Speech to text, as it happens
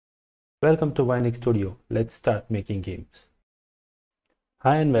Welcome to Vining Studio. Let's start making games.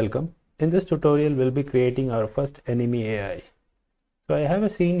 Hi and welcome. In this tutorial, we'll be creating our first enemy AI. So I have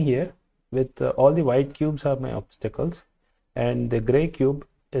a scene here with all the white cubes are my obstacles and the gray cube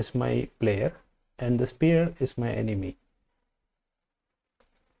is my player and the spear is my enemy.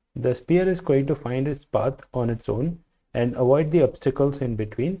 The spear is going to find its path on its own and avoid the obstacles in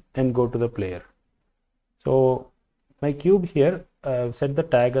between and go to the player. So my cube here, I've set the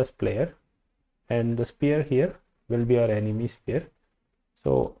tag as player, and the spear here will be our enemy spear.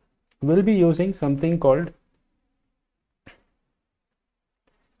 So we'll be using something called,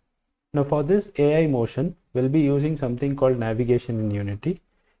 now for this AI motion, we'll be using something called navigation in Unity.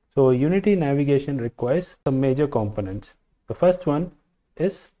 So Unity navigation requires some major components. The first one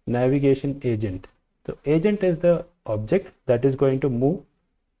is navigation agent. So agent is the object that is going to move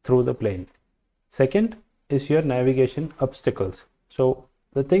through the plane. Second is your navigation obstacles. So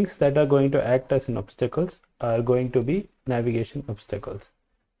the things that are going to act as an obstacles are going to be navigation obstacles.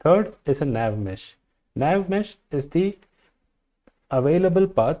 Third is a nav mesh. Nav mesh is the available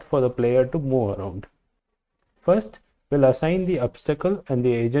path for the player to move around. First, we'll assign the obstacle and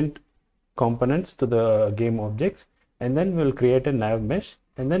the agent components to the game objects, and then we'll create a nav mesh,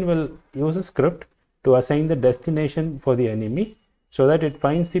 and then we'll use a script to assign the destination for the enemy so that it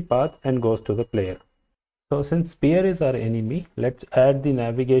finds the path and goes to the player. So since spear is our enemy, let's add the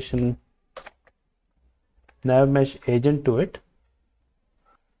navigation nav mesh agent to it.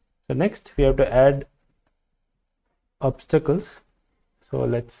 So next we have to add obstacles. So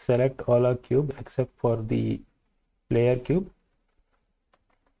let's select all our cube except for the player cube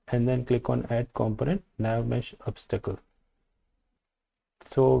and then click on add component nav mesh obstacle.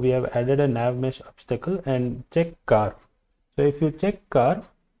 So we have added a nav mesh obstacle and check carve. So if you check carve,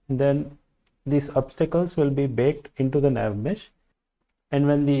 then these obstacles will be baked into the nav mesh, and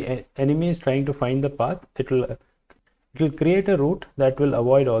when the enemy is trying to find the path, it will create a route that will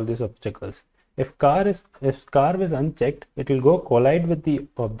avoid all these obstacles. If carve is unchecked, it will go collide with the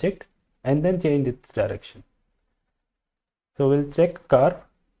object and then change its direction. So we'll check carve.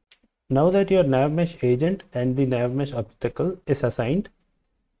 Now that your nav mesh agent and the nav mesh obstacle is assigned,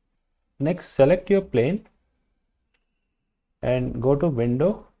 next select your plane and go to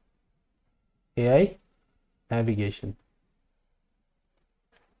window, AI, navigation.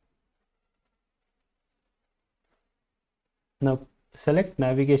 Now select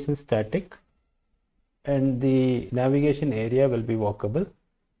navigation static and the navigation area will be walkable.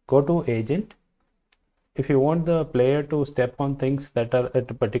 Go to agent. If you want the player to step on things that are at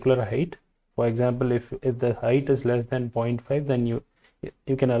a particular height, for example, if the height is less than 0.5, then you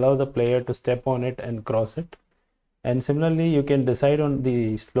can allow the player to step on it and cross it. And similarly, you can decide on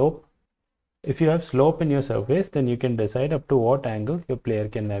the slope. If you have slope in your surface, then you can decide up to what angle your player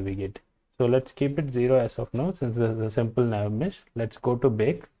can navigate. So let's keep it 0 as of now, since this is a simple nav mesh. Let's go to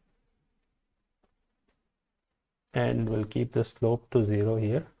bake and we'll keep the slope to 0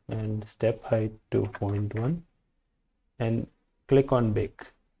 here and step height to 0.1 and click on bake.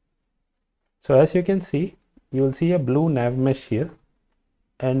 So as you can see, you will see a blue nav mesh here,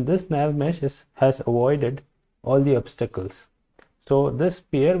 and this nav mesh has avoided all the obstacles. So this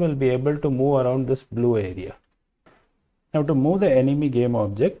spear will be able to move around this blue area. Now to move the enemy game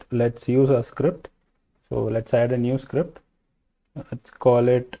object, let's use a script. So let's add a new script. Let's call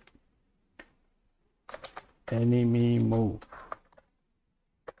it enemy move.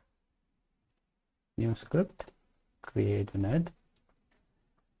 New script, create and add.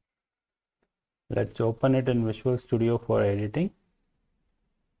 Let's open it in Visual Studio for editing.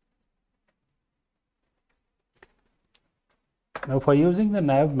 Now for using the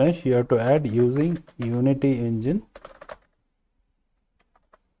nav mesh, you have to add using Unity engine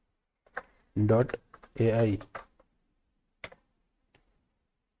 .ai.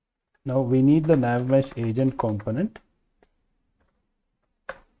 Now we need the nav mesh agent component.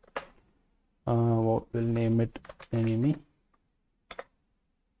 We'll name it enemy.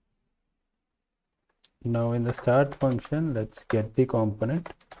 Now in the start function, let's get the component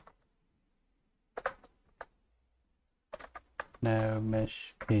nav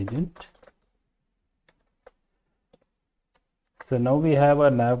mesh agent. So now we have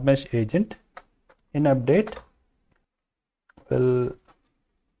our nav mesh agent. In update, we'll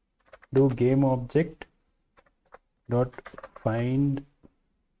do game object dot find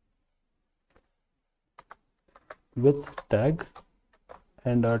with tag,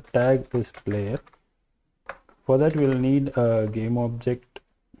 and our tag is player. For that we'll need a game object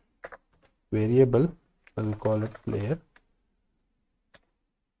variable. We'll call it player.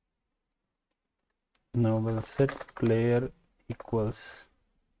 Now we'll set player equals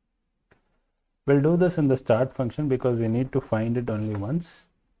We'll do this in the start function because we need to find it only once.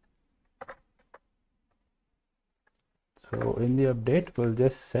 So in the update, we'll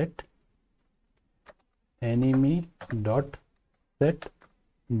just set enemy dot set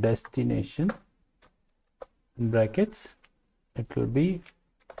destination in brackets. It will be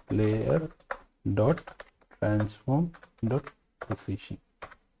player dot transform dot position.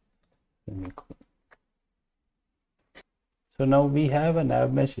 So now we have a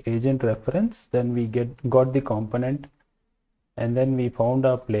Navmesh agent reference, then we got the component, and then we found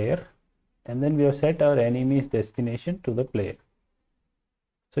our player, and then we have set our enemy's destination to the player.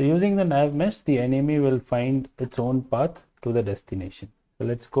 So using the Navmesh, the enemy will find its own path to the destination. So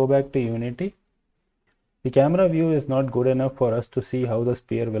let's go back to Unity. The camera view is not good enough for us to see how the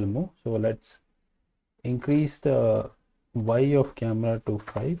sphere will move. So let's increase the Y of camera to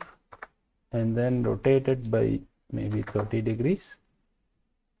 5 and then rotate it by maybe 30 degrees,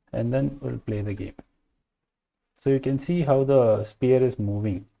 and then we'll play the game. So you can see how the sphere is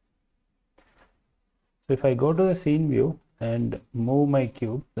moving. So if I go to the scene view and move my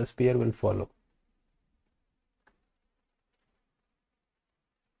cube, the sphere will follow.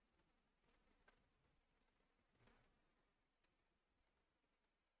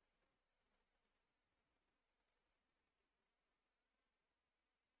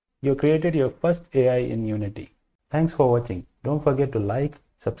 You created your first AI in Unity. Thanks for watching. Don't forget to like,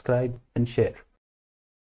 subscribe, and share.